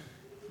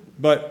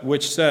 but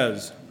which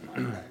says,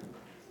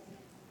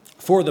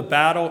 "For the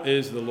battle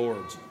is the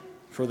Lord's."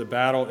 For the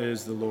battle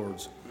is the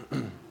Lord's.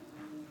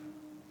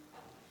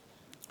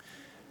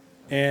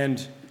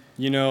 And,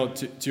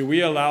 do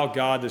we allow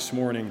God this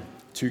morning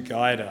to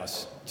guide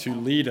us, to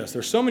lead us?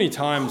 There's so many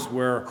times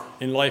where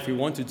in life we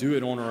want to do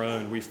it on our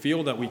own. We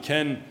feel that we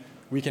can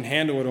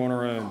handle it on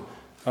our own.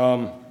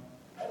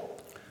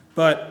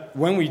 But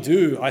when we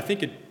do, I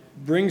think it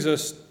brings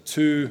us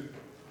to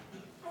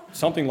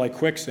something like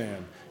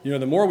quicksand.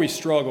 The more we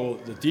struggle,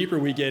 the deeper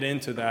we get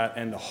into that,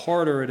 and the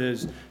harder it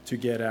is to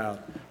get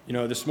out.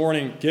 This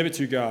morning, give it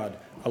to God.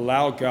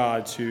 Allow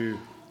God to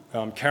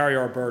carry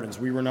our burdens.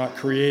 We were not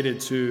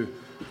created to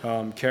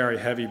carry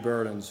heavy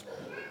burdens.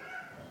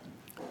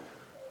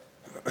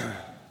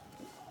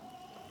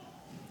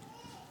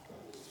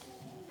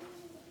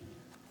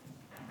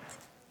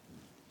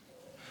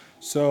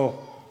 So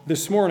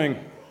this morning,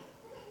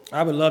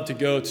 I would love to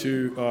go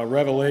to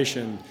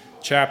Revelation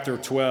chapter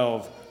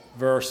 12,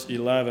 verse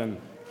 11,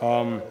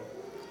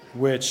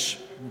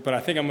 but I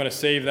think I'm going to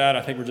save that.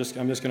 I'm just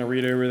going to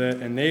read over that.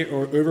 "And they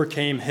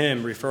overcame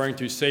him," referring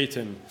to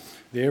Satan.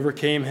 "They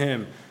overcame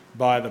him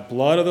by the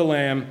blood of the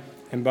Lamb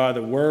and by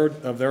the word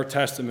of their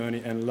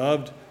testimony, and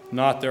loved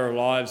not their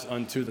lives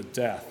unto the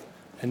death."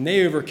 And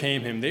they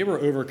overcame him. They were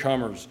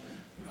overcomers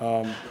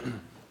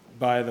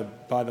by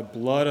the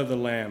blood of the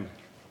Lamb.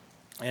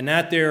 And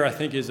that there, I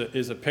think,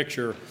 is a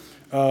picture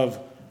of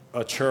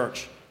a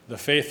church, the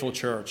faithful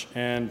church.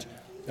 And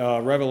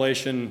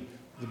Revelation,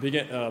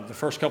 the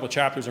first couple of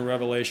chapters in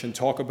Revelation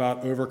talk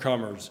about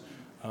overcomers,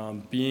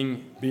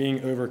 being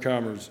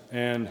overcomers.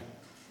 And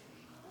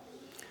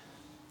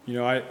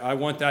I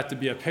want that to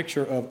be a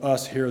picture of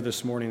us here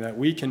this morning, that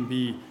we can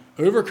be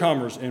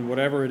overcomers in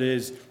whatever it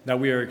is that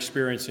we are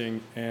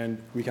experiencing, and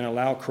we can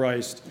allow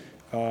Christ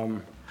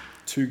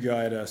to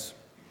guide us.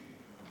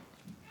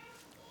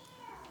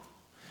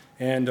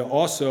 And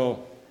also,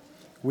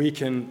 we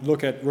can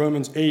look at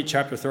Romans 8,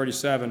 chapter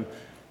 37.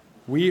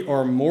 "We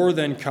are more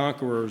than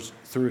conquerors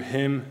through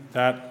him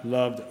that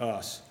loved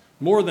us."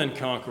 More than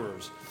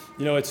conquerors.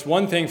 It's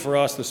one thing for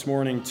us this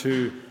morning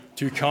to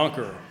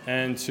conquer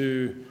and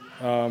to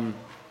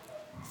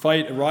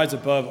rise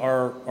above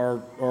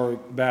our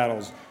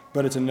battles,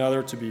 but it's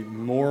another to be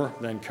more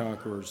than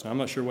conquerors. I'm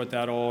not sure what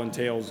that all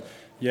entails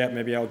yet.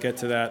 Maybe I'll get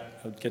to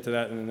that. I'll get to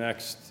that in the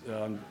next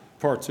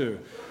part 2,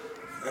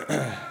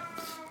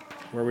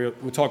 where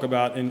we'll talk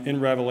about in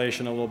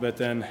Revelation a little bit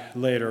then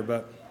later.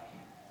 But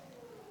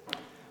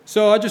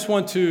so I just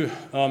want to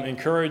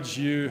encourage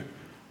you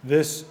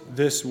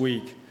this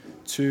week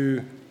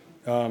to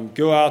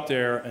go out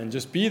there and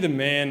just be the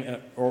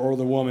man or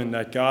the woman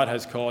that God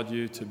has called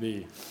you to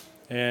be.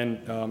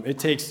 And it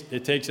takes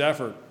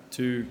effort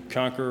to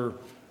conquer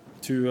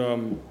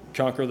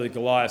the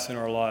Goliaths in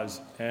our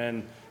lives.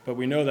 But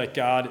we know that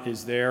God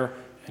is there,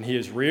 and He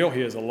is real.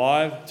 He is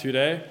alive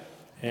today,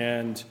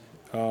 and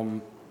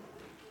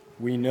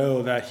we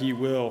know that He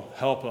will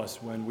help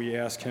us when we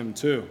ask Him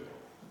to.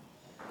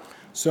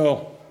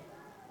 So,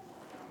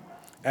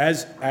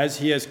 as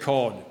He has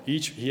called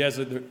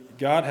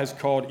God has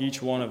called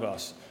each one of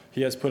us.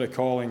 He has put a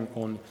calling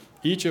on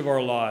each of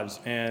our lives,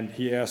 and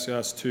He asks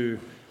us to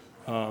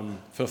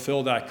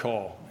fulfill that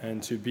call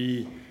and to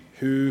be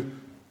who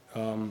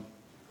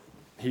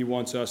He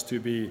wants us to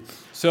be.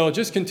 So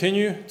just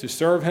continue to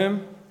serve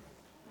Him,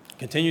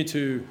 continue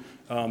to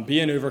be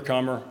an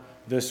overcomer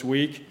this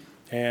week,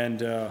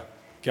 and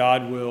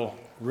God will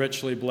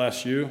richly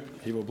bless you.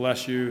 He will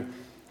bless you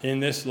in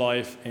this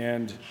life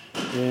and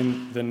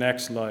in the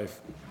next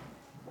life.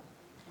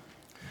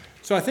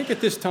 So I think at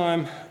this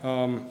time,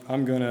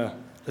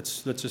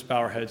 let's just bow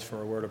our heads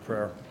for a word of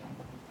prayer.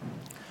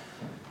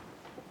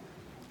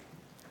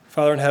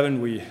 Father in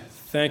heaven, we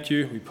thank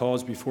you. We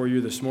pause before you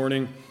this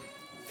morning,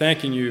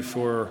 thanking you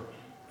for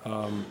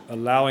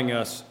allowing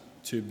us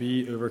to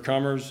be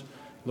overcomers.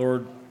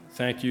 Lord,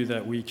 thank you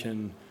that we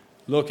can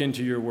look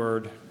into your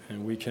word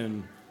and we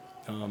can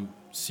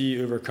see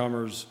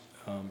overcomers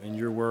in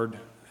your word,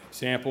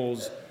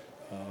 examples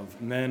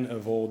of men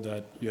of old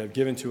that you have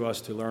given to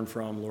us to learn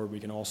from. Lord, we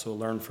can also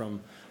learn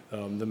from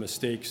the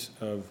mistakes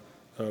of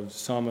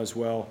some as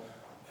well.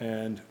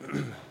 And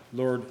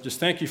Lord, just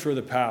thank you for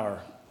the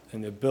power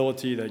and the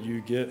ability that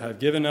you have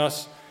given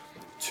us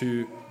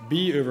to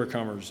be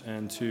overcomers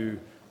and to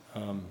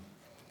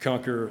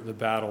conquer the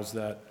battles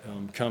that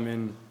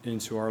come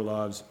into our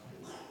lives.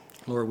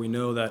 Lord, we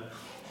know that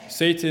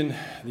Satan,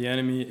 the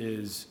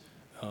enemy,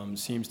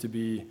 seems to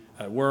be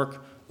at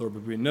work. Lord,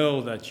 but we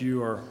know that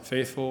you are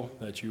faithful,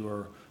 that you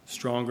are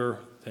stronger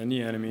than the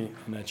enemy,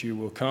 and that you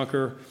will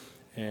conquer.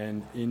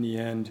 And in the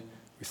end,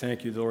 we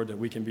thank you, Lord, that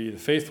we can be the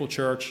faithful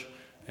church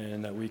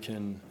and that we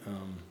can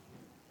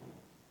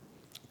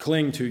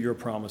cling to your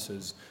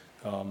promises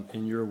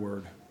in your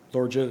word.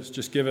 Lord,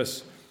 just give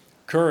us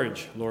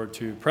courage, Lord,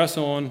 to press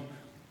on.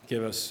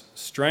 Give us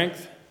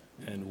strength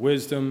and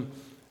wisdom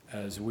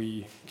as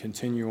we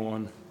continue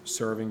on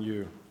serving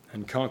you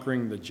and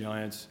conquering the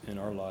giants in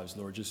our lives.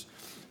 Lord, just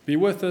be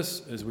with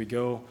us as we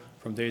go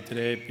from day to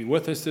day. Be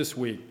with us this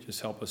week. Just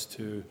help us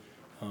to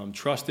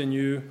trust in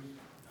you,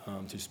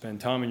 to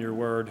spend time in your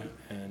word,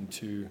 and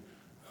to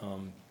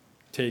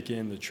take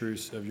in the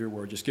truths of your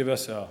word. Just give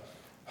us a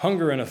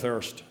hunger and a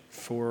thirst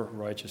for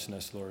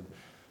righteousness, Lord.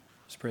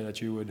 Just pray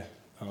that you would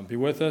be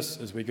with us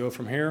as we go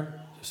from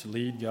here. Just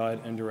lead,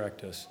 guide, and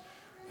direct us.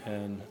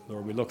 And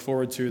Lord, we look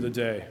forward to the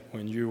day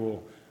when you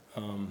will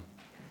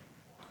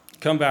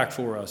come back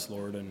for us,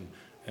 Lord,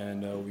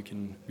 and we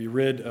can be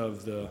rid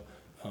of the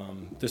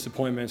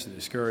disappointments, the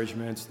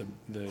discouragements,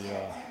 the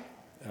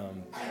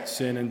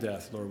sin and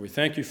death. Lord, we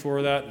thank you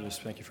for that. And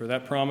just thank you for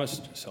that promise.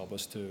 Just help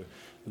us to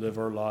live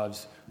our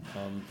lives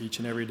each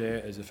and every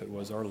day as if it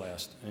was our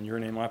last. In your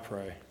name I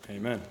pray.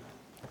 Amen.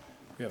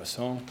 We have a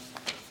song.